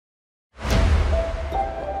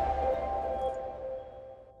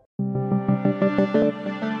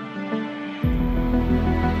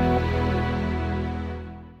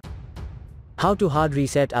How to hard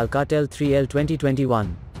reset Alcatel 3L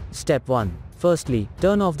 2021. Step 1. Firstly,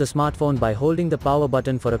 turn off the smartphone by holding the power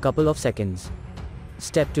button for a couple of seconds.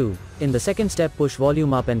 Step 2. In the second step, push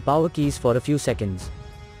volume up and power keys for a few seconds.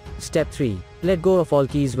 Step 3. Let go of all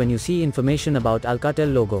keys when you see information about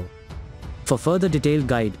Alcatel logo. For further detailed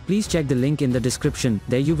guide, please check the link in the description.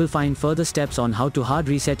 There you will find further steps on how to hard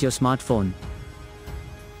reset your smartphone.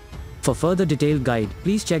 For further detailed guide,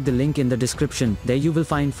 please check the link in the description. There you will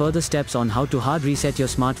find further steps on how to hard reset your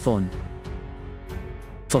smartphone.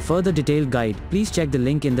 For further detailed guide, please check the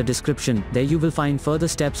link in the description. There you will find further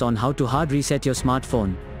steps on how to hard reset your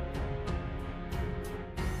smartphone.